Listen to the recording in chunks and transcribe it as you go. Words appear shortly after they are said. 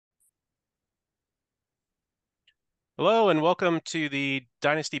Hello and welcome to the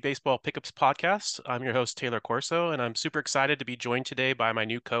Dynasty Baseball Pickups podcast. I'm your host, Taylor Corso, and I'm super excited to be joined today by my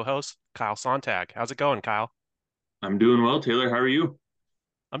new co-host, Kyle Sontag. How's it going, Kyle? I'm doing well, Taylor. How are you?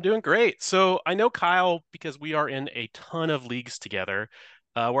 I'm doing great. So I know Kyle because we are in a ton of leagues together.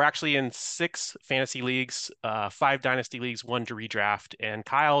 We're actually in six fantasy leagues, five dynasty leagues, one to redraft. And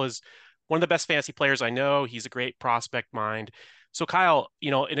Kyle is one of the best fantasy players I know. He's a great prospect mind. So Kyle,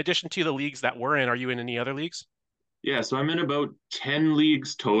 in addition to the leagues that we're in, are you in any other leagues? Yeah, so I'm in about 10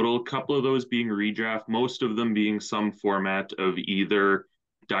 leagues total, a couple of those being redraft, most of them being some format of either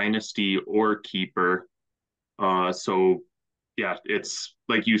dynasty or keeper. So yeah, it's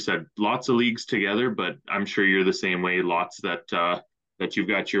like you said, lots of leagues together, but I'm sure you're the same way. Lots that you've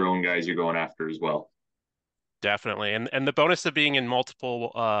got your own guys you're going after as well. Definitely. And the bonus of being in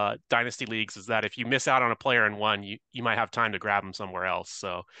multiple dynasty leagues is that if you miss out on a player in one, you might have time to grab him somewhere else.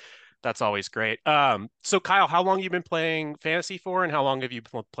 So that's always great. So Kyle, how long you been playing fantasy for, and how long have you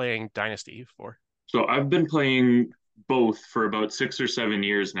been playing dynasty for? So I've been playing both for about 6 or 7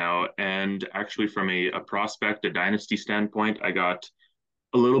 years now, and actually from a prospect, a dynasty standpoint, I got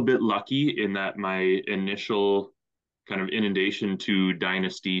a little bit lucky in that my initial kind of inundation to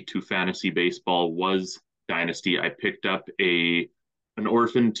dynasty to fantasy baseball was dynasty. I picked up a an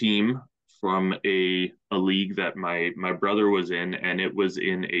orphan team from a league that my brother was in, and it was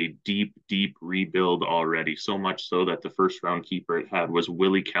in a deep rebuild already. So much so that the first round keeper it had was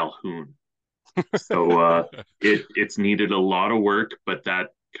Willie Calhoun. So it's needed a lot of work, but that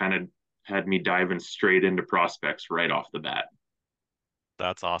kind of had me diving straight into prospects right off the bat.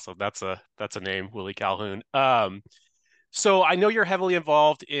 That's awesome. That's a name, Willie Calhoun. So I know you're heavily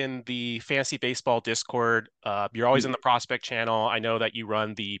involved in the fantasy baseball Discord. You're always in the prospect channel. I know that you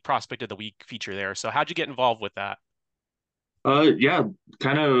run the prospect of the week feature there. So how'd you get involved with that? Yeah,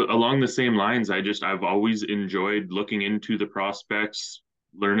 kind of along the same lines. I've always enjoyed looking into the prospects,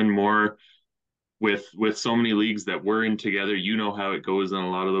 learning more with so many leagues that we're in together. You know how it goes in a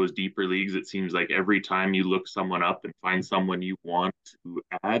lot of those deeper leagues. It seems like every time you look someone up and find someone you want to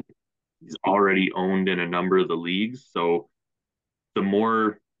add, he's already owned in a number of the leagues. So the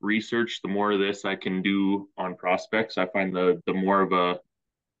more research, the more of this I can do on prospects, I find the more of a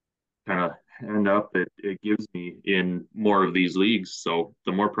kind of hand up it gives me in more of these leagues. So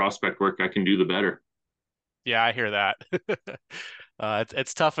the more prospect work I can do, the better. Yeah, I hear that.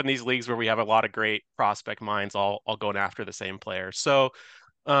 It's tough in these leagues where we have a lot of great prospect minds all going after the same player. So,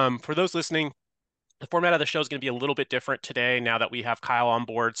 for those listening, the format of the show is going to be a little bit different today now that we have Kyle on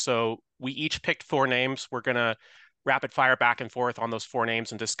board. So we each picked four names. We're going to rapid fire back and forth on those four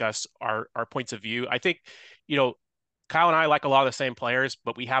names and discuss our points of view. I think, you know, Kyle and I like a lot of the same players,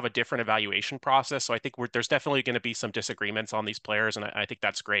 but we have a different evaluation process. So I think there's definitely going to be some disagreements on these players, and I think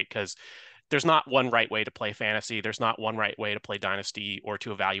that's great because there's not one right way to play fantasy. There's not one right way to play dynasty or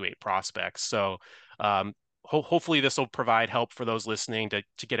to evaluate prospects. So hopefully this will provide help for those listening to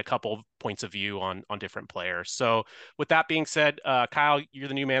get a couple of points of view on different players. So with that being said, Kyle, you're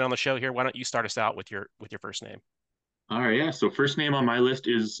the new man on the show here. Why don't you start us out with your first name? All right, yeah. So first name on my list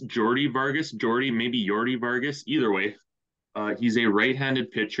is Jordy Vargas. Jordy, maybe Yordy Vargas. Either way, he's a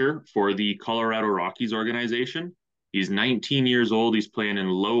right-handed pitcher for the Colorado Rockies organization. He's 19 years old. He's playing in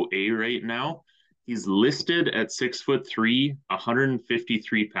low A right now. He's listed at 6'3",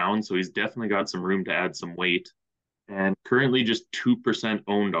 153 pounds. So he's definitely got some room to add some weight. And currently just 2%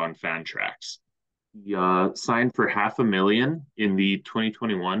 owned on Fantrax. He signed for 500,000 in the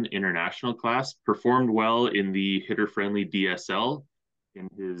 2021 international class, performed well in the hitter friendly DSL in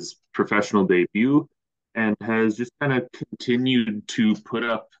his professional debut, and has just kind of continued to put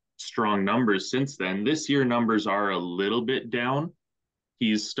up strong numbers since then. This year, numbers are a little bit down.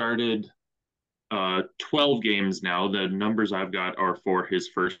 He's started 12 games now. The numbers I've got are for his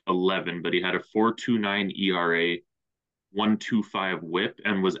first 11, but he had a 4.29 ERA, 125 whip,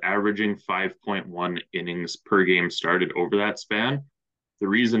 and was averaging 5.1 innings per game started over that span. The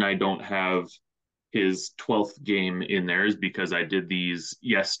reason I don't have his 12th game in there is because I did these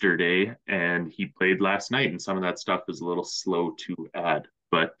yesterday and he played last night, and some of that stuff is a little slow to add.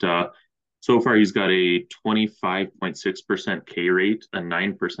 But so far, he's got a 25.6% K rate, a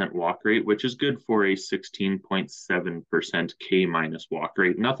 9% walk rate, which is good for a 16.7% K minus walk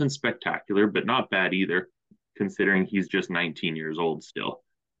rate. Nothing spectacular, but not bad either, considering he's just 19 years old still.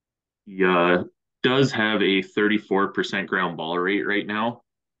 He does have a 34% ground ball rate right now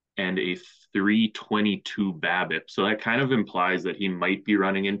and a 322 BABIP. So that kind of implies that he might be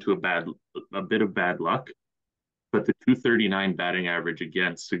running into a bit of bad luck. But the 239 batting average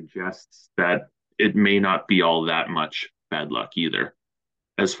again suggests that it may not be all that much bad luck either.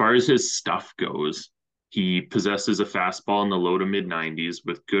 As far as his stuff goes, He possesses a fastball in the low to mid 90s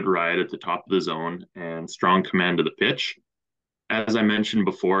with good ride at the top of the zone and strong command of the pitch. As I mentioned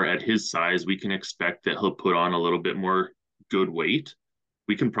before, at his size, we can expect that he'll put on a little bit more good weight.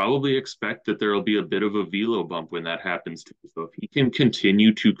 We can probably expect that there will be a bit of a velo bump when that happens too. So if he can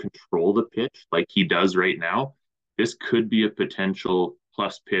continue to control the pitch like he does right now, this could be a potential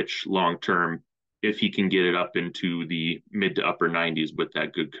plus pitch long term if he can get it up into the mid to upper 90s with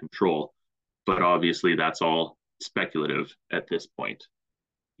that good control. But obviously, that's all speculative at this point.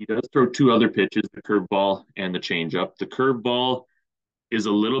 He does throw two other pitches, the curveball and the changeup. The curveball is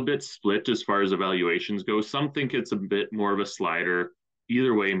a little bit split as far as evaluations go. Some think it's a bit more of a slider.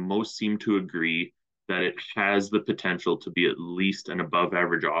 Either way, most seem to agree that it has the potential to be at least an above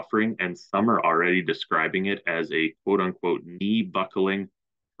average offering, and some are already describing it as a quote unquote knee buckling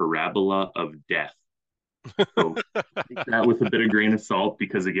parabola of death. So take that with a bit of grain of salt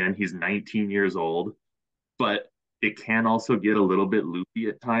because, again, he's 19 years old, but it can also get a little bit loopy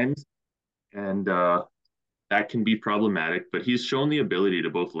at times. And that can be problematic, but he's shown the ability to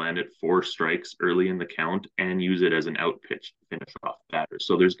both land it four strikes early in the count and use it as an out pitch to finish off batters.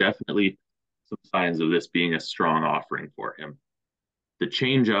 So there's definitely some signs of this being a strong offering for him. The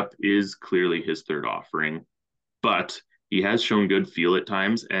changeup is clearly his third offering, but he has shown good feel at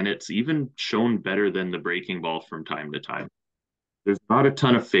times, and it's even shown better than the breaking ball from time to time. There's not a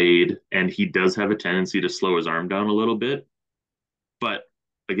ton of fade, and he does have a tendency to slow his arm down a little bit, but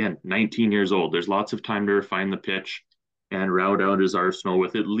again, 19 years old. There's lots of time to refine the pitch and route out his arsenal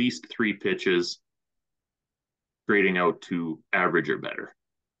with at least three pitches grading out to average or better.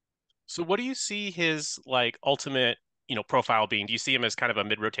 So what do you see his like ultimate, profile being? Do you see him as kind of a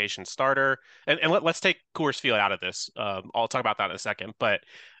mid-rotation starter? And let's take Coors Field out of this. I'll talk about that in a second. But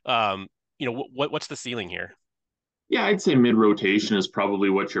what's the ceiling here? Yeah, I'd say mid rotation is probably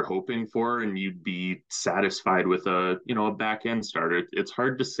what you're hoping for, and you'd be satisfied with a back end starter. It's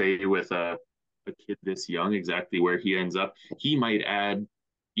hard to say with a kid this young exactly where he ends up. He might add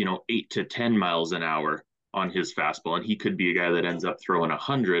 8 to 10 miles an hour on his fastball, and he could be a guy that ends up throwing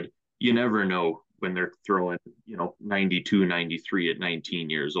 100. You never know when they're throwing 92, 93 at 19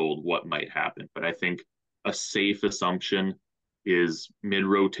 years old what might happen. But I think a safe assumption is mid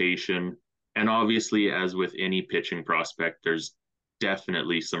rotation, and obviously, as with any pitching prospect, there's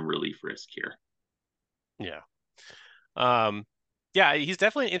definitely some relief risk here. Yeah. Um, yeah, he's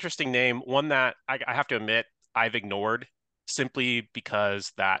definitely an interesting name. One that I have to admit I've ignored simply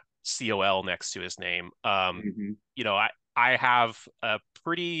because that COL next to his name. Mm-hmm. I have a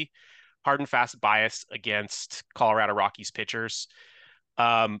pretty hard and fast bias against Colorado Rockies pitchers.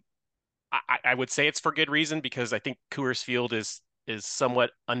 Um, I would say it's for good reason because I think Coors Field is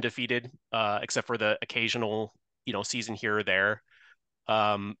somewhat undefeated, except for the occasional, season here or there.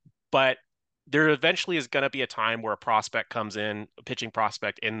 But there eventually is going to be a time where a prospect comes in, a pitching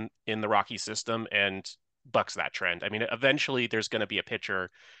prospect in the Rocky system, and bucks that trend. I mean, eventually there's going to be a pitcher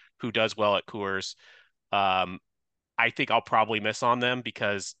who does well at Coors. Um, I think I'll probably miss on them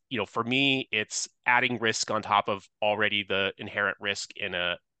because, for me, it's adding risk on top of already the inherent risk in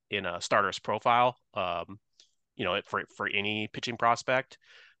a starter's profile. For any pitching prospect.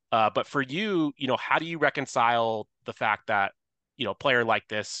 But for you, how do you reconcile the fact that, a player like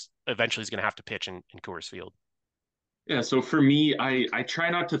this eventually is going to have to pitch in Coors Field? Yeah, so for me, I try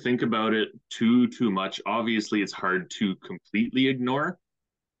not to think about it too much. Obviously, it's hard to completely ignore,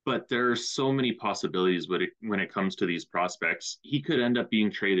 but there are so many possibilities when it comes to these prospects. He could end up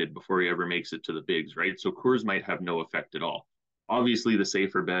being traded before he ever makes it to the bigs, right? So Coors might have no effect at all. Obviously, the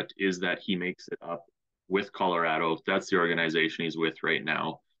safer bet is that he makes it up with Colorado. That's the organization he's with right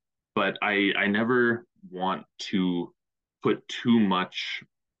now. But I never want to put too much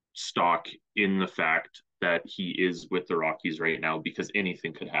stock in the fact that he is with the Rockies right now because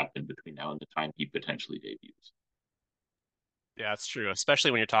anything could happen between now and the time he potentially debuts. Yeah, that's true,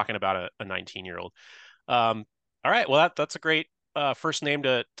 especially when you're talking about a 19-year-old. All right, well that's a great first name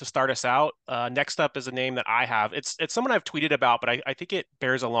to start us out. Next up is a name that I have. It's someone I've tweeted about, but I think it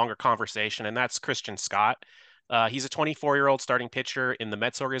bears a longer conversation, and that's Christian Scott. He's a 24-year-old starting pitcher in the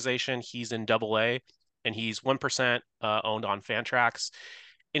Mets organization. He's in Double A, and he's 1% owned on Fantrax.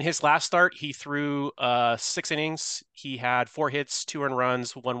 In his last start, he threw 6 innings. He had 4 hits, 2 earned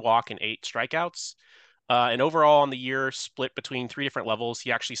runs, 1 walk, and 8 strikeouts. And overall on the year, split between 3 different levels.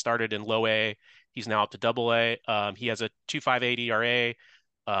 He actually started in low A. He's now up to Double A. He has a 2.58 ERA,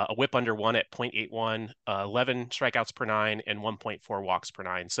 a WHIP under 1 at 0.81, 11 strikeouts per 9, and 1.4 walks per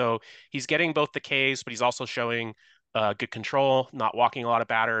 9. So he's getting both the Ks, but he's also showing good control, not walking a lot of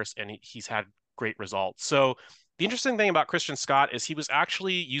batters, and he's had great results. So The interesting thing about Christian Scott is he was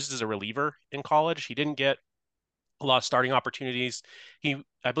actually used as a reliever in college. He didn't get a lot of starting opportunities.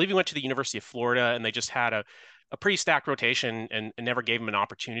 I believe he went to the University of Florida, and they just had a pretty stacked rotation and never gave him an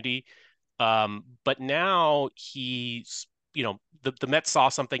opportunity. But now he's, the Mets saw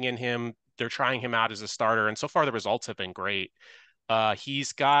something in him. They're trying him out as a starter, and so far the results have been great.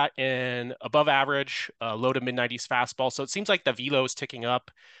 He's got an above average, low to mid 90s fastball. So it seems like the velo is ticking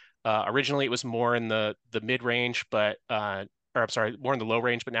up. Originally, it was more in the mid range, or I'm sorry, more in the low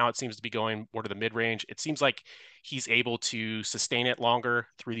range, but now it seems to be going more to the mid range. It seems like he's able to sustain it longer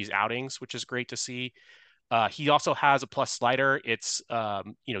through these outings, which is great to see. He also has a plus slider. It's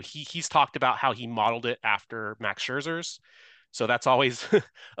he's talked about how he modeled it after Max Scherzer's, so that's always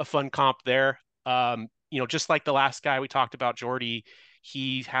a fun comp there. Just like the last guy we talked about, Jordy,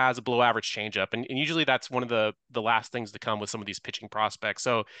 he has a below average changeup, and usually that's one of the last things to come with some of these pitching prospects.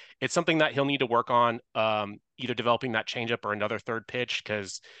 So it's something that he'll need to work on, either developing that changeup or another third pitch,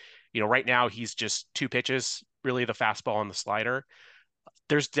 because right now he's just two pitches, really the fastball and the slider.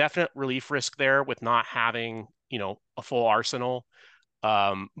 There's definite relief risk there with not having, a full arsenal.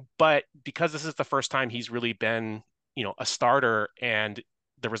 Um, but because this is the first time he's really been, a starter and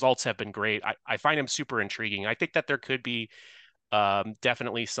the results have been great, I find him super intriguing. I think that there could be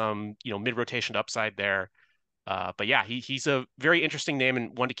definitely some, mid-rotation upside there. But yeah, he's a very interesting name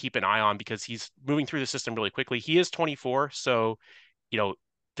and one to keep an eye on because he's moving through the system really quickly. He is 24, so you know,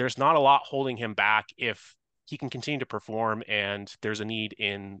 there's not a lot holding him back if he can continue to perform and there's a need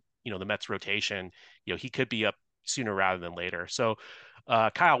in, the Mets rotation, he could be up sooner rather than later. So,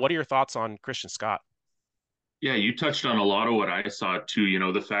 Kyle, what are your thoughts on Christian Scott? Yeah, you touched on a lot of what I saw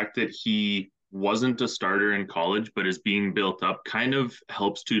too. The fact that he wasn't a starter in college, but is being built up kind of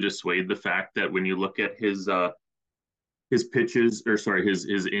helps to dissuade the fact that when you look at his pitches, or sorry,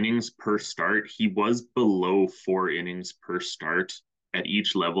 his innings per start, he was below 4 innings per start at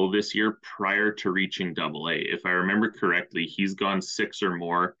each level this year prior to reaching double A. If I remember correctly, he's gone six or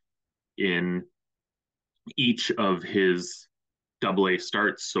more in each of his double A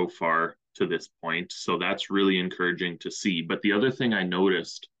starts so far to this point. So that's really encouraging to see. But the other thing I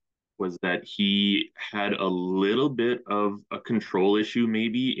noticed was that he had a little bit of a control issue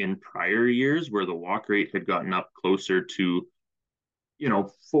maybe in prior years where the walk rate had gotten up closer to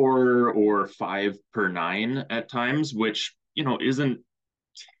 4 or 5 per 9 at times, which isn't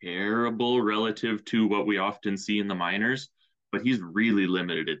terrible relative to what we often see in the minors, but he's really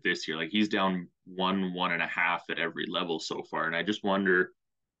limited it this year. Like he's down 1.5 at every level so far. And I just wonder,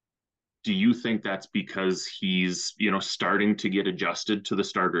 do you think that's because he's, starting to get adjusted to the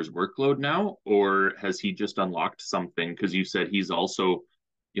starter's workload now? Or has he just unlocked something? Because you said he's also,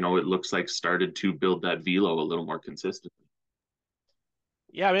 it looks like started to build that velo a little more consistently.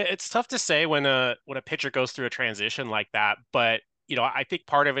 Yeah, I mean, it's tough to say when a pitcher goes through a transition like that, but I think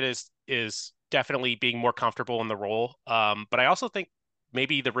part of it is definitely being more comfortable in the role. But I also think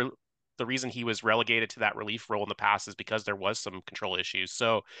maybe the reason he was relegated to that relief role in the past is because there was some control issues.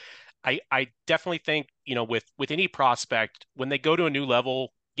 So I definitely think, with any prospect, when they go to a new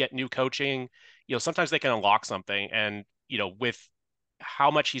level, get new coaching, sometimes they can unlock something. And, with how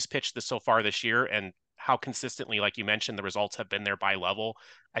much he's pitched this so far this year and how consistently, like you mentioned, the results have been there by level,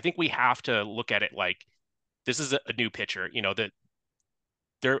 I think we have to look at it like this is a new pitcher, that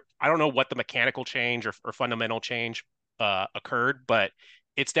I don't know what the mechanical change or fundamental change occurred, but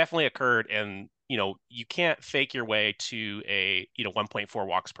it's definitely occurred. And, you can't fake your way to a, 1.4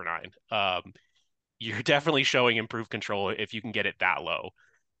 walks per nine. You're definitely showing improved control if you can get it that low.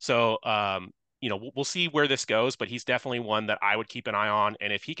 So, we'll see where this goes, but he's definitely one that I would keep an eye on.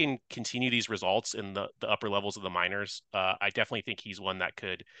 And if he can continue these results in the upper levels of the minors, I definitely think he's one that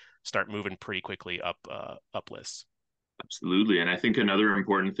could start moving pretty quickly up lists. Absolutely. And I think another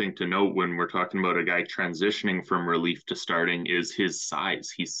important thing to note when we're talking about a guy transitioning from relief to starting is his size.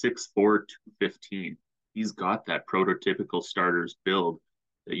 He's 6'4", 215. He's got that prototypical starter's build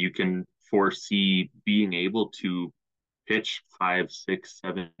that you can foresee being able to pitch 5, 6,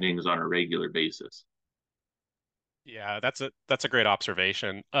 7 innings on a regular basis. Yeah, that's a great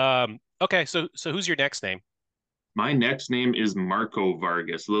observation. Okay, so who's your next name? My next name is Marco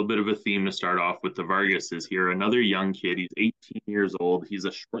Vargas. A little bit of a theme to start off with. The Vargases here. Another young kid. He's 18 years old. He's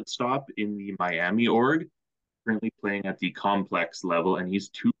a shortstop in the Miami org, currently playing at the complex level, and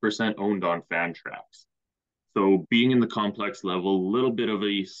he's 2% owned on Fantrax. So being in the complex level, a little bit of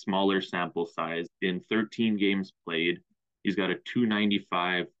a smaller sample size. In 13 games played, he's got a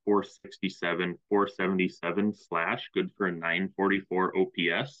 295, 467, 477 slash, good for a 944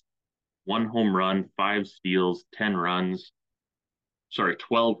 OPS, 1 home run, 5 steals, 10 runs, sorry,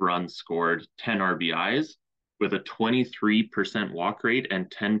 12 runs scored, 10 RBIs, with a 23% walk rate and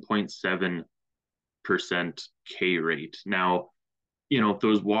 10.7% K rate. Now,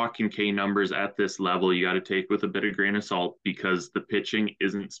 those walk and K numbers at this level, you got to take with a bit of grain of salt because the pitching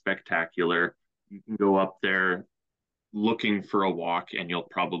isn't spectacular. You can go up there looking for a walk and you'll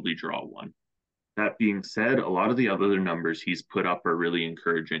probably draw one. That being said, a lot of the other numbers he's put up are really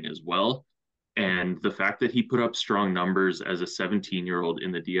encouraging as well. And the fact that he put up strong numbers as a 17-year-old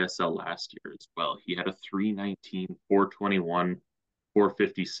in the DSL last year as well, he had a 319, 421,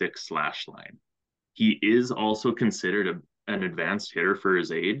 456 slash line. He is also considered an advanced hitter for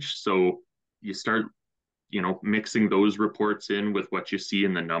his age. So you start, mixing those reports in with what you see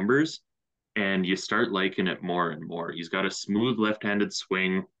in the numbers, and you start liking it more and more. He's got a smooth left-handed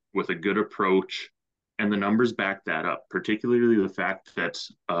swing with a good approach, and the numbers back that up, particularly the fact that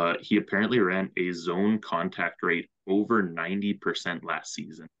he apparently ran a zone contact rate over 90% last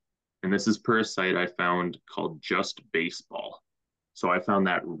season. And this is per a site I found called Just Baseball. So I found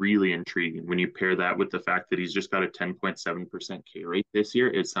that really intriguing. When you pair that with the fact that he's just got a 10.7% K rate this year,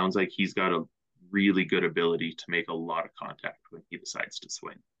 it sounds like he's got a really good ability to make a lot of contact when he decides to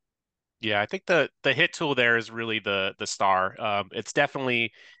swing. Yeah, I think the hit tool there is really the star. It's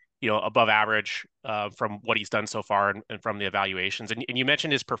definitely, above average from what he's done so far and from the evaluations. And you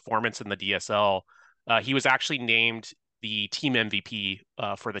mentioned his performance in the DSL. He was actually named the team MVP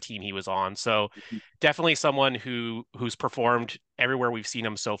for the team he was on. So definitely someone who's performed everywhere we've seen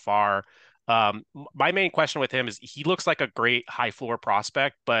him so far. My main question with him is he looks like a great high floor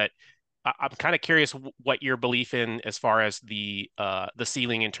prospect, but I'm kind of curious what your belief in as far as the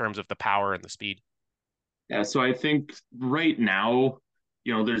ceiling in terms of the power and the speed. Yeah, so I think right now,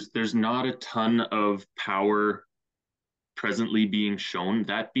 there's not a ton of power presently being shown.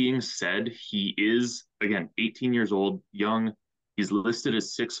 That being said, he is again 18 years old, young. He's listed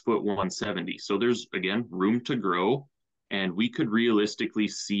as 6 foot 170. So there's again room to grow. And we could realistically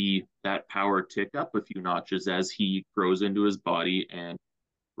see that power tick up a few notches as he grows into his body and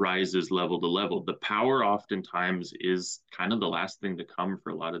rises level to level. The power oftentimes is kind of the last thing to come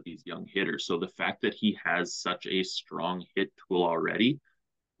for a lot of these young hitters. So the fact that he has such a strong hit tool already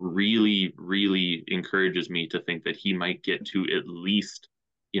really, really encourages me to think that he might get to at least,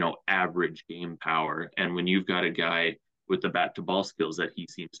 average game power. And when you've got a guy with the bat to ball skills that he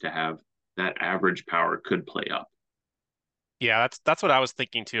seems to have, that average power could play up. Yeah, that's what I was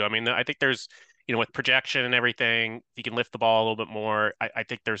thinking too. I mean, I think there's, with projection and everything, if you can lift the ball a little bit more, I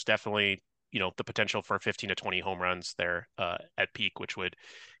think there's definitely, the potential for 15 to 20 home runs there at peak, which would,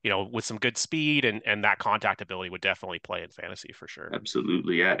 with some good speed and that contact ability would definitely play in fantasy for sure.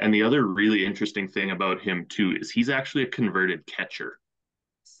 Absolutely. Yeah. And the other really interesting thing about him too is he's actually a converted catcher.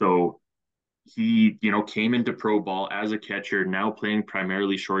 So he, came into pro ball as a catcher, now playing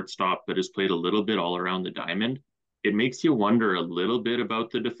primarily shortstop, but has played a little bit all around the diamond. It makes you wonder a little bit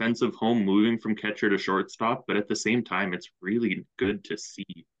about the defensive home moving from catcher to shortstop, but at the same time, it's really good to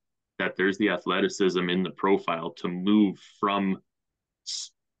see that there's the athleticism in the profile to move from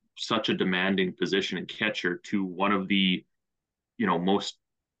such a demanding position in catcher to one of the, most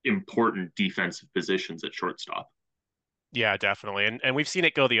important defensive positions at shortstop. Yeah, definitely. And we've seen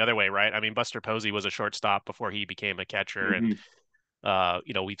it go the other way, right? I mean, Buster Posey was a shortstop before he became a catcher. And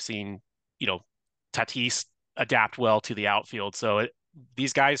Mm-hmm. we've seen, you know, Tatis adapt well to the outfield. So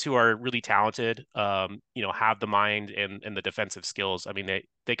these guys who are really talented, have the mind and the defensive skills. I mean,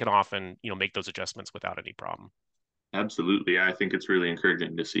 they can often, make those adjustments without any problem. Absolutely. I think it's really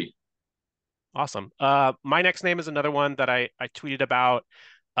encouraging to see. Awesome. My next name is another one that I tweeted about.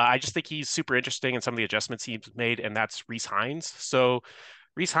 I just think he's super interesting in some of the adjustments he's made, and that's Rece Hinds. So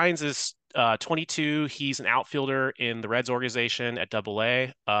Rece Hinds is 22. He's an outfielder in the Reds organization at Double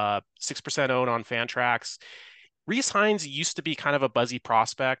A, 6% owned on Fantrax. Rece Hinds used to be kind of a buzzy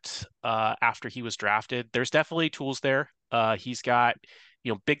prospect after he was drafted. There's definitely tools there. He's got,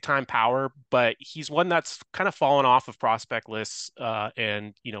 big time power, but he's one that's kind of fallen off of prospect lists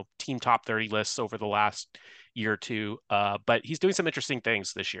and, team top 30 lists over the last year or two. But he's doing some interesting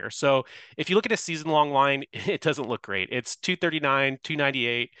things this year. So if you look at a season long line, it doesn't look great. It's 239,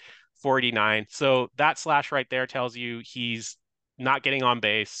 298, 489. So that slash right there tells you he's not getting on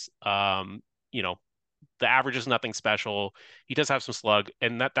base. You know, the average is nothing special. He does have some slug,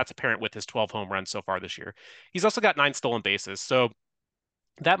 and that's apparent with his 12 home runs so far this year. He's also got 9 stolen bases. So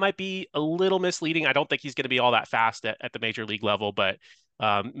that might be a little misleading. I don't think he's going to be all that fast at the major league level, but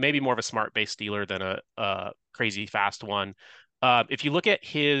maybe more of a smart base stealer than a crazy fast one. If you look at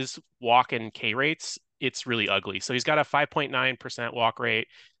his walk and K rates, it's really ugly. So he's got a 5.9% walk rate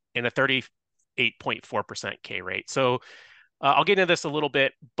and a 38.4% K rate. So I'll get into this a little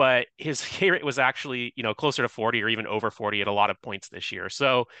bit, but his K rate was actually, closer to 40 or even over 40 at a lot of points this year.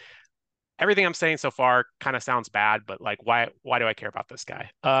 So everything I'm saying so far kind of sounds bad, but like, why do I care about this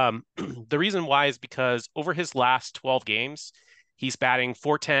guy? The reason why is because over his last 12 games, he's batting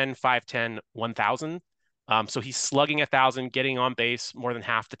 410, 510, 1000. So he's slugging 1,000, getting on base more than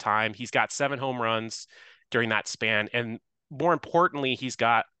half the time. He's got 7 home runs during that span. And more importantly, he's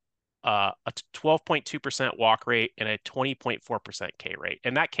got a 12.2% walk rate and a 20.4% K rate.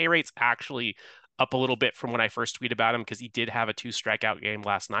 And that K rate's actually up a little bit from when I first tweeted about him because he did have a 2 strikeout game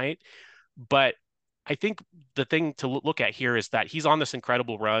last night. But I think the thing to look at here is that he's on this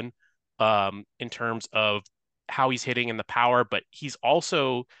incredible run in terms of how he's hitting and the power, but he's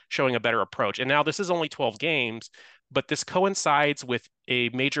also showing a better approach. And now this is only 12 games, but this coincides with a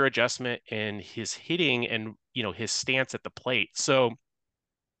major adjustment in his hitting and his stance at the plate. So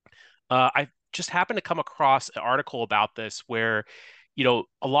I just happened to come across an article about this where,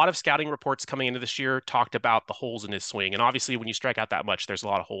 a lot of scouting reports coming into this year talked about the holes in his swing. And obviously, when you strike out that much, there's a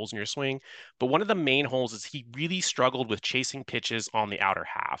lot of holes in your swing. But one of the main holes is he really struggled with chasing pitches on the outer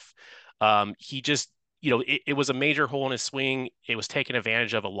half. He just, it was a major hole in his swing. It was taken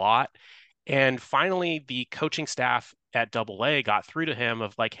advantage of a lot. And finally, the coaching staff at Double A got through to him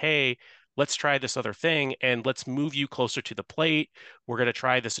of like, hey, let's try this other thing and let's move you closer to the plate. We're going to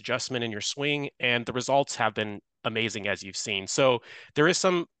try this adjustment in your swing. And the results have been amazing, as you've seen. So there is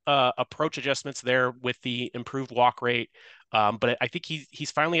some approach adjustments there with the improved walk rate. But I think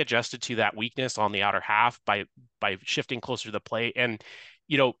he's finally adjusted to that weakness on the outer half by shifting closer to the plate. And,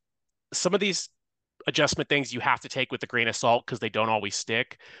 some of these adjustment things you have to take with a grain of salt because they don't always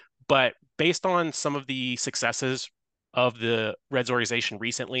stick. But based on some of the successes of the Reds organization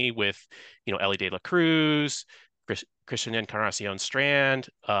recently with, Elly De La Cruz, Christian Encarnacion Strand,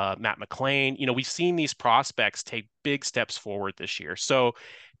 Matt McLain, we've seen these prospects take big steps forward this year. So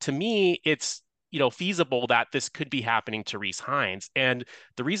to me, it's, feasible that this could be happening to Rhys Hines. And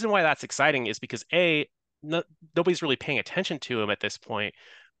the reason why that's exciting is because A, no, nobody's really paying attention to him at this point.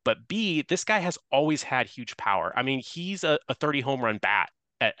 But B, this guy has always had huge power. I mean, he's a 30 home run bat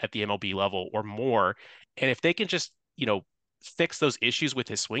at the MLB level or more. And if they can just, fix those issues with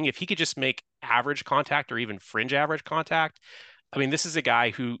his swing, if he could just make average contact or even fringe average contact, I mean, this is a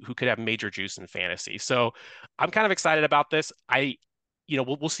guy who could have major juice in fantasy. So I'm kind of excited about this.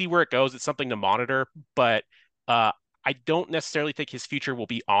 We'll see where it goes. It's something to monitor, but uh, I don't necessarily think his future will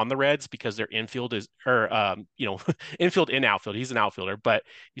be on the Reds because their infield is, or infield in outfield. He's an outfielder, but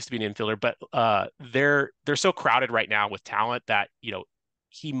used to be an infielder. But they're so crowded right now with talent that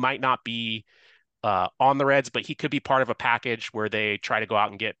he might not be on the Reds, but he could be part of a package where they try to go out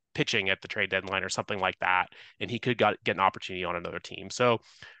and get pitching at the trade deadline or something like that, and he could get an opportunity on another team. So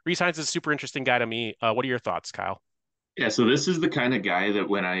Rhys Hines is a super interesting guy to me. What are your thoughts, Kyle? Yeah, so this is the kind of guy that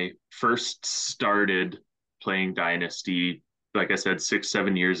when I first started playing Dynasty, like I said, 6,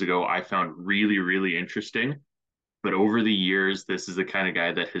 7 years ago, I found really, really interesting. But over the years, this is the kind of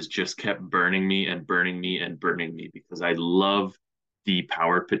guy that has just kept burning me and burning me and burning me because I love the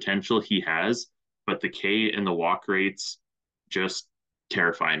power potential he has, but the K and the walk rates just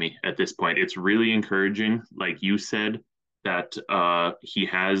terrify me at this point. It's really encouraging, like you said, that he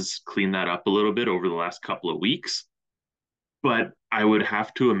has cleaned that up a little bit over the last couple of weeks. But I would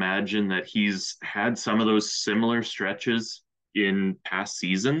have to imagine that he's had some of those similar stretches in past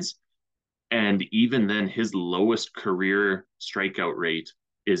seasons. And even then, his lowest career strikeout rate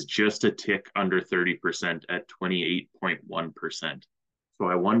is just a tick under 30% at 28.1%. So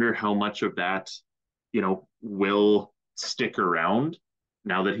I wonder how much of that, will stick around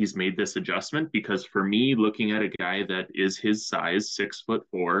now that he's made this adjustment. Because for me, looking at a guy that is his size,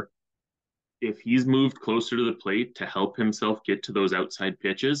 6'4", if he's moved closer to the plate to help himself get to those outside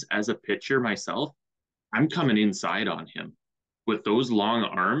pitches, as a pitcher myself, I'm coming inside on him. With those long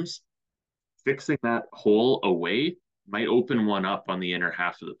arms, fixing that hole away might open one up on the inner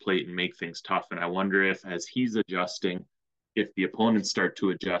half of the plate and make things tough. And I wonder if, as he's adjusting, if the opponents start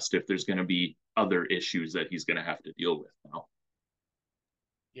to adjust, if there's going to be other issues that he's going to have to deal with now.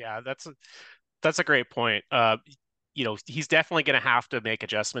 Yeah, that's a great point. He's definitely going to have to make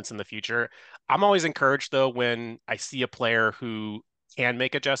adjustments in the future. I'm always encouraged though when I see a player who can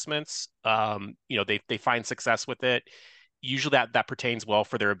make adjustments. They find success with it. Usually that pertains well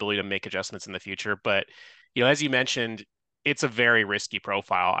for their ability to make adjustments in the future. But as you mentioned, it's a very risky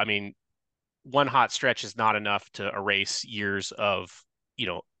profile. I mean, one hot stretch is not enough to erase years of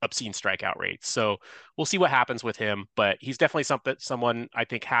obscene strikeout rates. So we'll see what happens with him, but he's definitely someone I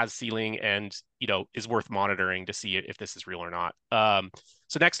think has ceiling and is worth monitoring to see if this is real or not.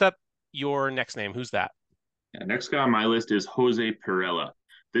 So next up, your next name, who's that? Yeah, next guy on my list is Jose Perella.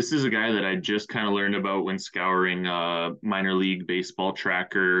 This is a guy that I just kind of learned about when scouring minor league baseball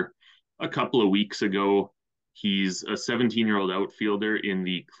tracker a couple of weeks ago. He's a 17-year-old outfielder in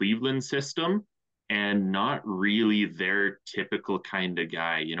the Cleveland system and not really their typical kind of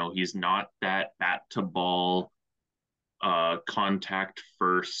guy. You know, he's not that bat to ball, contact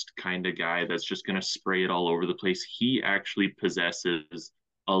first kind of guy that's just going to spray it all over the place. He actually possesses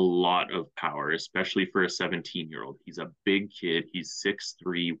a lot of power, especially for a 17-year-old. He's a big kid. He's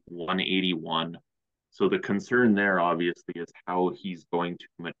 6'3, 181. So the concern there, obviously, is how he's going to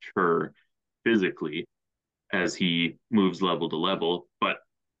mature physically as he moves level to level. But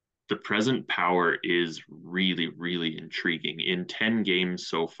the present power is really, really intriguing. In 10 games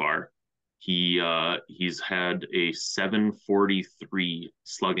so far, he's had a 743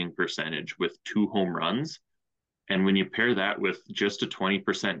 slugging percentage with 2 home runs. And when you pair that with just a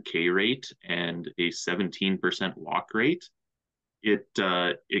 20% K rate and a 17% walk rate, it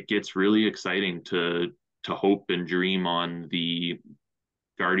gets really exciting to hope and dream on the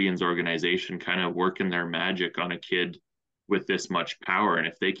Guardians organization kind of working their magic on a kid with this much power. And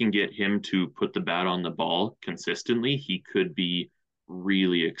if they can get him to put the bat on the ball consistently, he could be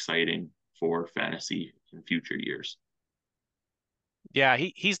really exciting for fantasy in future years. Yeah,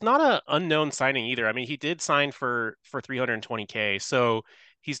 he's not a unknown signing either. I mean, he did sign for 320K, so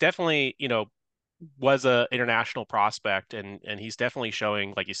he's definitely, was a international prospect, and he's definitely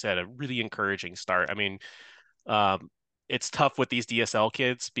showing, like you said, a really encouraging start. I mean, um, it's tough with these DSL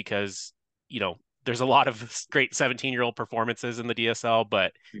kids because, there's a lot of great 17-year-old performances in the DSL,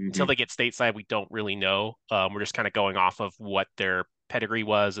 but until Mm-hmm. they get stateside, we don't really know. We're just kind of going off of what their pedigree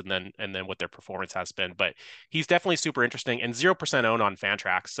was and then what their performance has been. But he's definitely super interesting and 0% owned on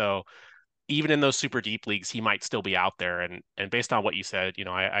Fantrax. So even in those super deep leagues, he might still be out there. And based on what you said,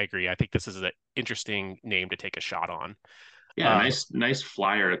 I agree. I think this is an interesting name to take a shot on. Yeah, Uh, nice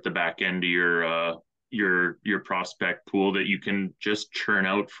flyer at the back end of your prospect pool that you can just churn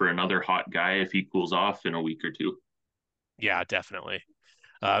out for another hot guy if he cools off in a week or two. yeah, definitely.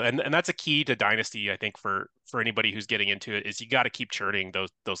 And that's a key to Dynasty, I think, for anybody who's getting into it, is you got to keep churning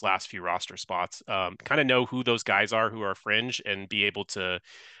those last few roster spots. Kind of know who those guys are who are fringe and be able to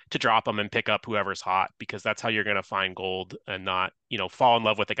drop them and pick up whoever's hot, because that's how you're going to find gold and not, fall in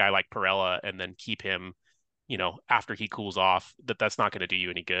love with a guy like Perella and then keep him, after he cools off. That's not going to do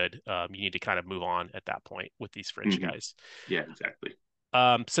you any good. You need to kind of move on at that point with these fringe Mm-hmm. guys. Yeah, exactly.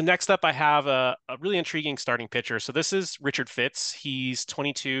 So next up, I have a really intriguing starting pitcher. So this is Richard Fitts. He's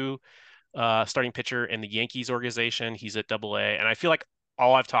 22, starting pitcher in the Yankees organization. He's at Double A, and I feel like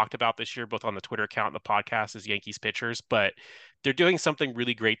all I've talked about this year, both on the Twitter account and the podcast, is Yankees pitchers. But they're doing something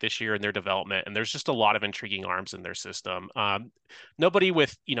really great this year in their development, and there's just a lot of intriguing arms in their system. Nobody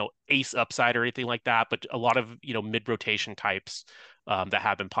with ace upside or anything like that, but a lot of mid rotation types that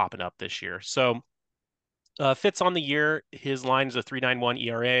have been popping up this year. So. Fits on the year. His line is a 3.91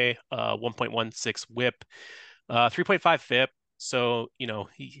 ERA, 1.16 WHIP, 3.5 FIP. So,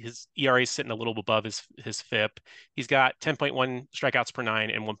 his ERA is sitting a little above his FIP. He's got 10.1 strikeouts per nine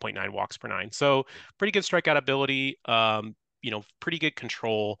and 1.9 walks per nine. So, pretty good strikeout ability, pretty good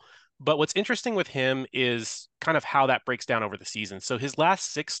control. But what's interesting with him is kind of how that breaks down over the season. So, his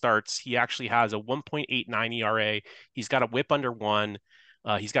last 6 starts, he actually has a 1.89 ERA. He's got a WHIP under one.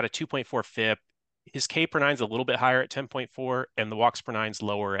 He's got a 2.4 FIP. His K per nine is a little bit higher at 10.4, and the walks per nine is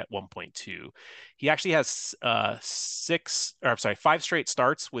lower at 1.2. He actually has 5 straight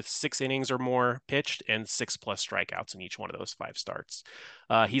starts with 6 innings or more pitched and 6+ strikeouts in each one of those 5 starts.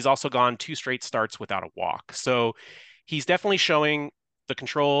 He's also gone 2 straight starts without a walk. So he's definitely showing the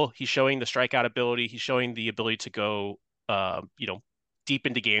control. He's showing the strikeout ability. He's showing the ability to go, deep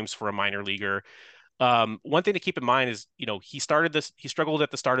into games for a minor leaguer. One thing to keep in mind is, he struggled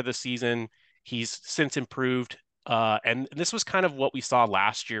at the start of the season. He's since improved. And this was kind of what we saw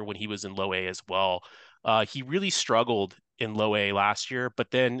last year when he was in low A as well. He really struggled in low A last year,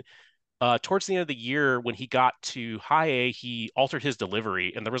 but then towards the end of the year, when he got to high A, he altered his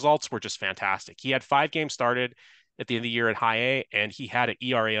delivery, and the results were just fantastic. He had 5 games started at the end of the year at high A, and he had an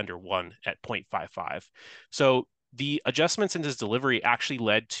ERA under one at 0.55. So the adjustments in his delivery actually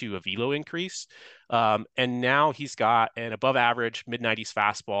led to a velo increase. And now he's got an above average mid 90s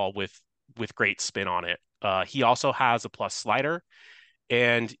fastball with great spin on it. He also has a plus slider,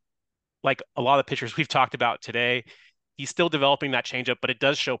 and like a lot of the pitchers we've talked about today, he's still developing that changeup, but it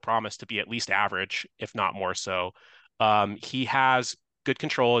does show promise to be at least average, if not more so. He has good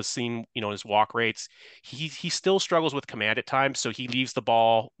control, as seen, his walk rates. He still struggles with command at times, so he leaves the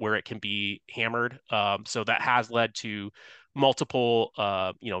ball where it can be hammered. So that has led to multiple,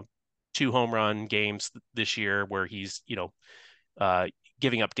 two home run games this year where he's, uh,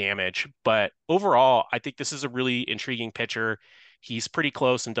 giving up damage. But overall, I think this is a really intriguing pitcher. He's pretty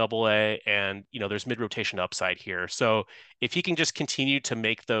close in double A, and there's mid rotation upside here. So if he can just continue to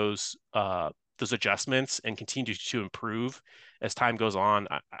make those adjustments and continue to improve as time goes on,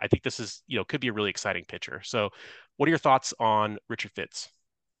 I think this is, could be a really exciting pitcher. So what are your thoughts on Richard Fitts?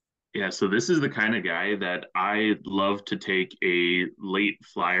 Yeah, so this is the kind of guy that I love to take a late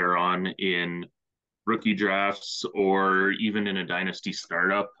flyer on in rookie drafts or even in a dynasty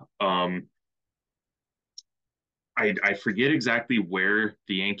startup. I forget exactly where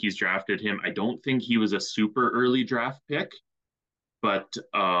the Yankees drafted him. I don't think he was a super early draft pick, but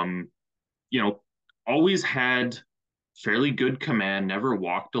you know, always had fairly good command, never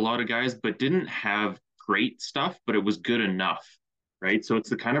walked a lot of guys, but didn't have great stuff, but it was good enough, right? So it's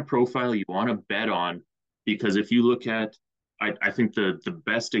the kind of profile you want to bet on because if you look at, I think the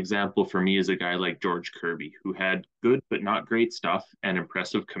best example for me is a guy like George Kirby, who had good but not great stuff and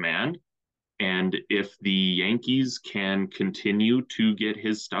impressive command. And if the Yankees can continue to get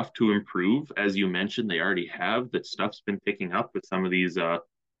his stuff to improve, as you mentioned, they already have, that stuff's been picking up with some of these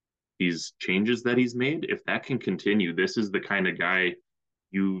changes that he's made. If that can continue, this is the kind of guy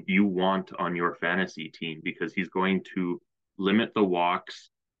you want on your fantasy team because he's going to limit the walks,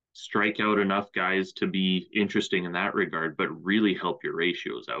 strike out enough guys to be interesting in that regard, but really help your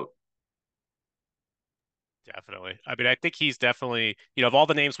ratios out. Definitely. I mean, I think he's definitely, of all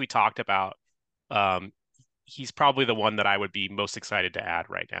the names we talked about, um, he's probably the one that I would be most excited to add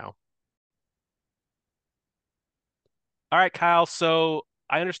right now. All right, Kyle. So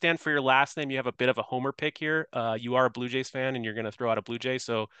I understand for your last name, you have a bit of a homer pick here. You are a Blue Jays fan, and you're going to throw out a Blue Jay.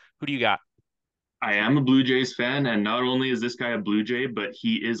 So who do you got? I am a Blue Jays fan, and not only is this guy a Blue Jay, but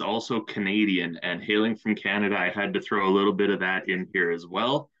he is also Canadian. And hailing from Canada, I had to throw a little bit of that in here as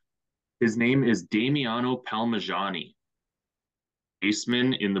well. His name is Damiano Palmegiani,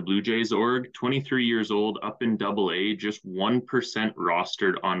 baseman in the Blue Jays org, 23 years old, up in Double A, just 1%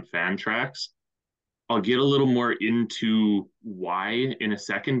 rostered on Fantrax. I'll get a little more into why in a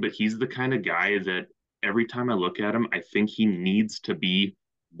second, but he's the kind of guy that every time I look at him, I think he needs to be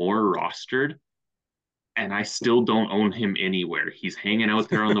more rostered. And I still don't own him anywhere. He's hanging out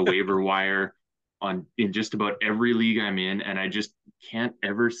there on the waiver wire on in just about every league I'm in, and I just can't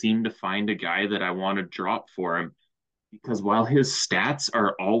ever seem to find a guy that I want to drop for him because while his stats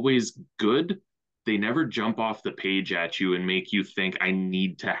are always good, they never jump off the page at you and make you think I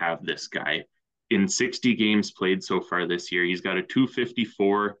need to have this guy. In 60 games played so far this year, he's got a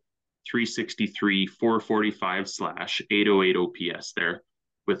 254, 363, 445 slash 808 OPS there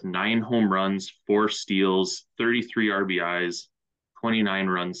with 9 home runs, 4 steals, 33 RBIs, 29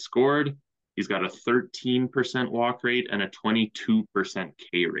 runs scored. He's got a 13% walk rate and a 22%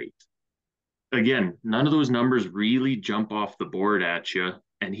 K rate. Again, none of those numbers really jump off the board at you.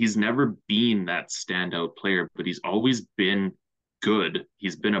 And he's never been that standout player, but he's always been good.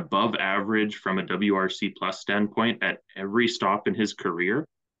 He's been above average from a WRC plus standpoint at every stop in his career.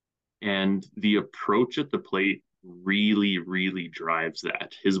 And the approach at the plate really, really drives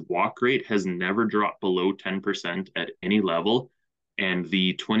that. His walk rate has never dropped below 10% at any level. And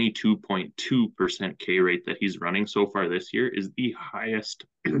the 22.2% K rate that he's running so far this year is the highest,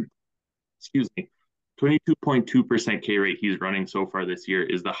 excuse me, 22.2% K rate he's running so far this year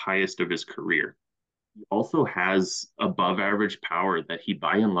is the highest of his career. He also has above average power that he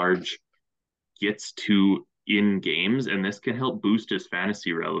by and large gets to in games, and this can help boost his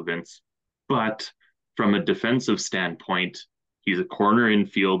fantasy relevance. But from a defensive standpoint, he's a corner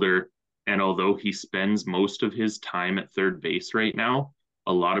infielder. And although he spends most of his time at third base right now,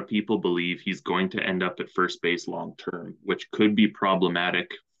 a lot of people believe he's going to end up at first base long term, which could be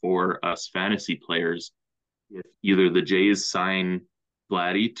problematic for us fantasy players if either the Jays sign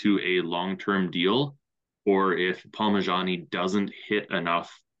Vladdy to a long term deal or if Palmegiani doesn't hit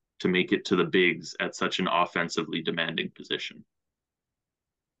enough to make it to the bigs at such an offensively demanding position.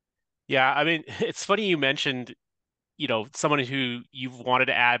 Yeah, I mean, it's funny you mentioned, someone who you've wanted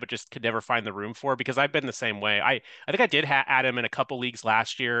to add but just could never find the room for because I've been the same way. I think I did ha add him in a couple leagues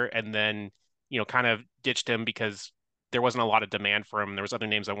last year and then, kind of ditched him because there wasn't a lot of demand for him. There was other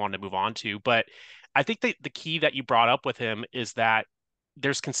names I wanted to move on to, but I think the key that you brought up with him is that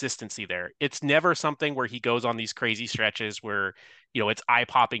there's consistency there. It's never something where he goes on these crazy stretches where, it's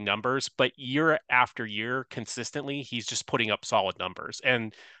eye-popping numbers, but year after year, consistently, he's just putting up solid numbers.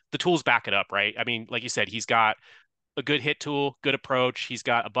 And the tools back it up, right? I mean, like you said, he's got a good hit tool, good approach. He's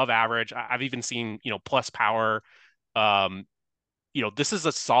got above average. I've even seen, plus power. Um, this is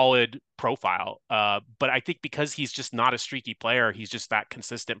a solid profile. But I think because he's just not a streaky player, he's just that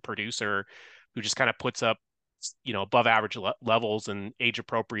consistent producer who just kind of puts up, above average levels and age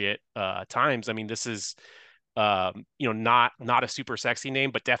appropriate times. I mean, this is not a super sexy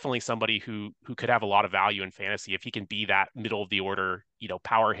name, but definitely somebody who could have a lot of value in fantasy if he can be that middle of the order,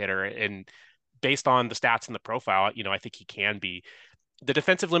 power hitter. And based on the stats in the profile, I think he can be. The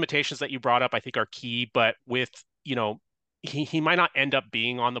defensive limitations that you brought up, I think, are key, but with, he might not end up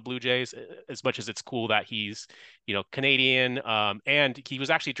being on the Blue Jays as much as it's cool that he's, Canadian. And he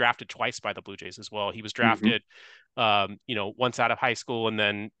was actually drafted twice by the Blue Jays as well. He was Hmm. drafted, once out of high school and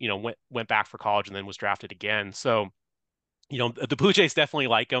then, went back for college and then was drafted again. So, the Blue Jays definitely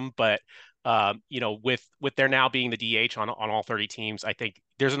like him, but with there now being the DH on all 30 teams, I think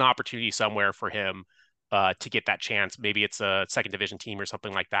there's an opportunity somewhere for him to get that chance. Maybe it's a second division team or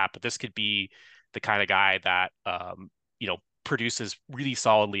something like that, but this could be the kind of guy that produces really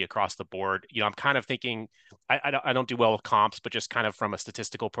solidly across the board. I'm kind of thinking I don't do well with comps, but just kind of from a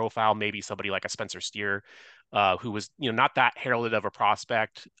statistical profile, maybe somebody like a Spencer Steer, who was not that heralded of a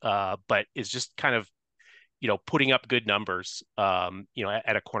prospect, but is just kind of putting up good numbers,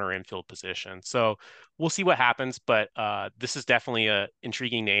 at a corner infield position. So we'll see what happens, but this is definitely a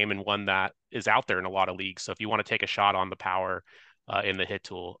intriguing name and one that is out there in a lot of leagues. So if you want to take a shot on the power in the hit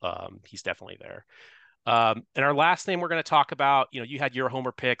tool, he's definitely there. And our last name we're going to talk about, you had your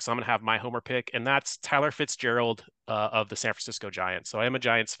homer pick, so I'm going to have my homer pick, and that's Tyler Fitzgerald of the San Francisco Giants. So I am a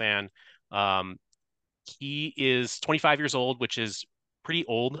Giants fan. Um, he is 25 years old, which is pretty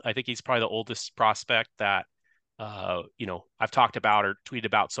old. I think he's probably the oldest prospect that I've talked about or tweeted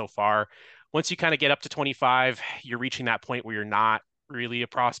about so far. Once you kind of get up to 25, you're reaching that point where you're not really a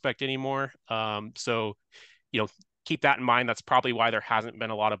prospect anymore. So, you know, keep that in mind. That's probably why there hasn't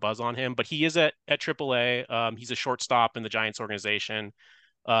been a lot of buzz on him, but he is at AAA. He's a shortstop in the Giants organization.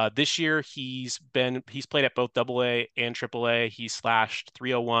 This year he's played at both AA and AAA. He's slashed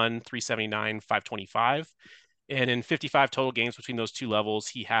 301, 379, 525. And in 55 total games between those two levels,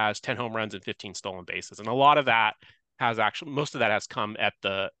 he has 10 home runs and 15 stolen bases. And a lot of that most of that has come at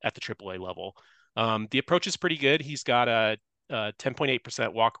the AAA level. The approach is pretty good. He's got a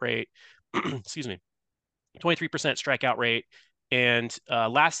 10.8% walk rate, excuse me, 23% strikeout rate. And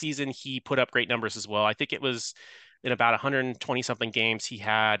last season, he put up great numbers as well. I think it was in about 120 something games, he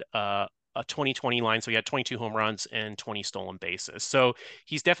had a 20-20 line. So he had 22 home runs and 20 stolen bases. So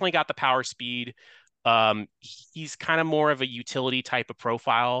he's definitely got the power speed. He's kind of more of a utility type of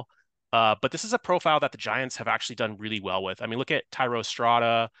profile. But this is a profile that the Giants have actually done really well with. I mean, look at Tyro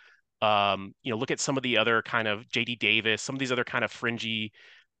Estrada. Look at some of the other kind of JD Davis, some of these other kind of fringy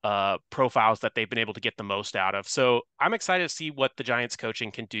profiles that they've been able to get the most out of. So I'm excited to see what the Giants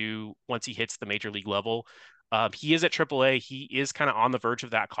coaching can do once he hits the major league level. He is at AAA. He is kind of on the verge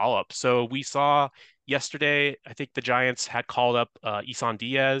of that call up. So we saw yesterday, I think the Giants had called up Isan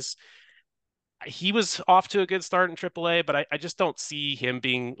Diaz. He was off to a good start in AAA, but I just don't see him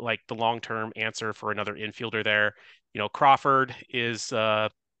being like the long-term answer for another infielder there. Crawford is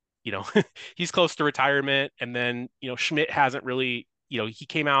he's close to retirement. And then, Schmidt hasn't really, he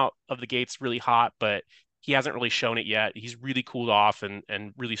came out of the gates really hot, but he hasn't really shown it yet. He's really cooled off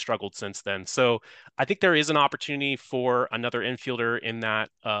and really struggled since then. So I think there is an opportunity for another infielder in that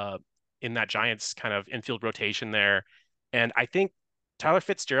Giants kind of infield rotation there. And I think Tyler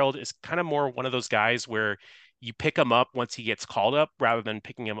Fitzgerald is kind of more one of those guys where you pick him up once he gets called up rather than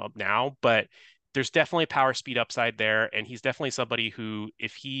picking him up now. But there's definitely power speed upside there. And he's definitely somebody who,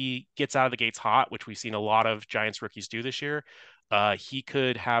 if he gets out of the gates hot, which we've seen a lot of Giants rookies do this year, he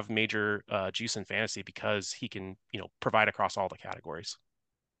could have major juice in fantasy because he can, provide across all the categories.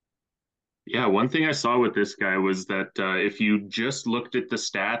 Yeah, one thing I saw with this guy was that if you just looked at the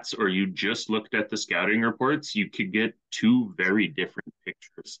stats or you just looked at the scouting reports, you could get two very different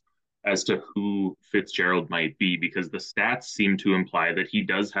pictures as to who Fitzgerald might be because the stats seem to imply that he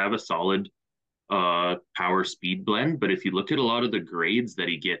does have a solid power speed blend. But if you look at a lot of the grades that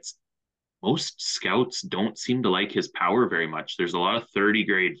he gets, most scouts don't seem to like his power very much. There's a lot of 30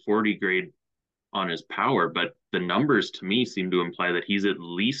 grade, 40 grade on his power, but the numbers to me seem to imply that he's at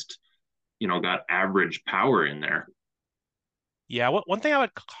least, got average power in there. Yeah, one thing I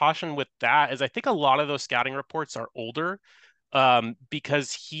would caution with that is I think a lot of those scouting reports are older,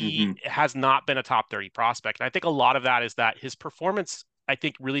 because he Mm-hmm. has not been a top 30 prospect. And I think a lot of that is that his performance, I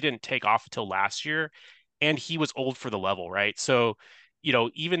think, really didn't take off until last year, and he was old for the level, right? So,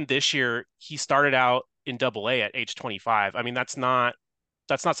 even this year, he started out in Double A at age 25. I mean, that's not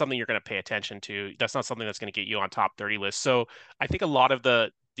something you're going to pay attention to. That's not something that's going to get you on top 30 lists. So I think a lot of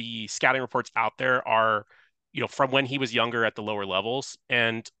the scouting reports out there are from when he was younger at the lower levels.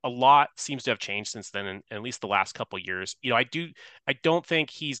 And a lot seems to have changed since then, in at least the last couple of years. I don't think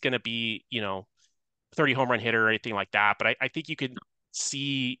he's going to be, 30 home run hitter or anything like that, but I think you could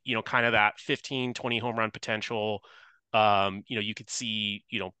see, kind of that 15, 20 home run potential. You could see,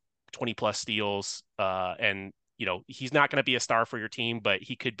 20 plus steals, and, he's not going to be a star for your team, but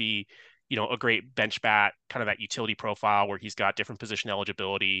he could be, a great bench bat, kind of that utility profile where he's got different position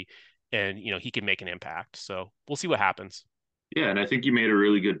eligibility and, he can make an impact. So we'll see what happens. Yeah, and I think you made a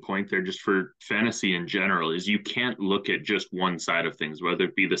really good point there just for fantasy in general is you can't look at just one side of things, whether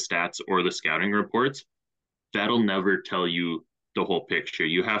it be the stats or the scouting reports. That'll never tell you the whole picture.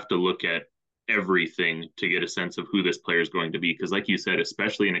 You have to look at everything to get a sense of who this player is going to be. Because, like you said,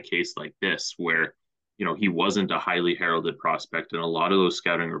 especially in a case like this, where he wasn't a highly heralded prospect, and a lot of those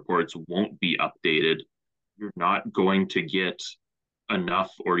scouting reports won't be updated. You're not going to get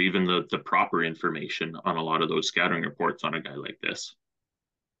enough or even the proper information on a lot of those scouting reports on a guy like this.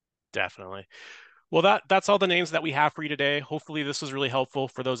 Definitely. Well, that's all the names that we have for you today. Hopefully, this was really helpful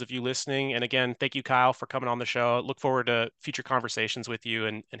for those of you listening. And again, thank you, Kyle, for coming on the show. Look forward to future conversations with you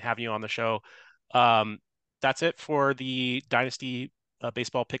and having you on the show. Um, that's it for the Dynasty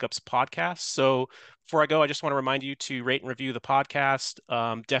Baseball Pickups podcast. So before I go, I just want to remind you to rate and review the podcast.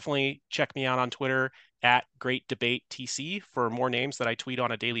 Definitely check me out on Twitter at Great Debate TC for more names that I tweet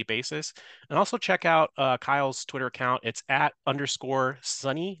on a daily basis. And also check out Kyle's Twitter account. It's at _Sonny,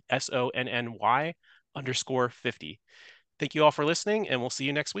 SONNY _50. Thank you all for listening, and we'll see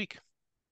you next week.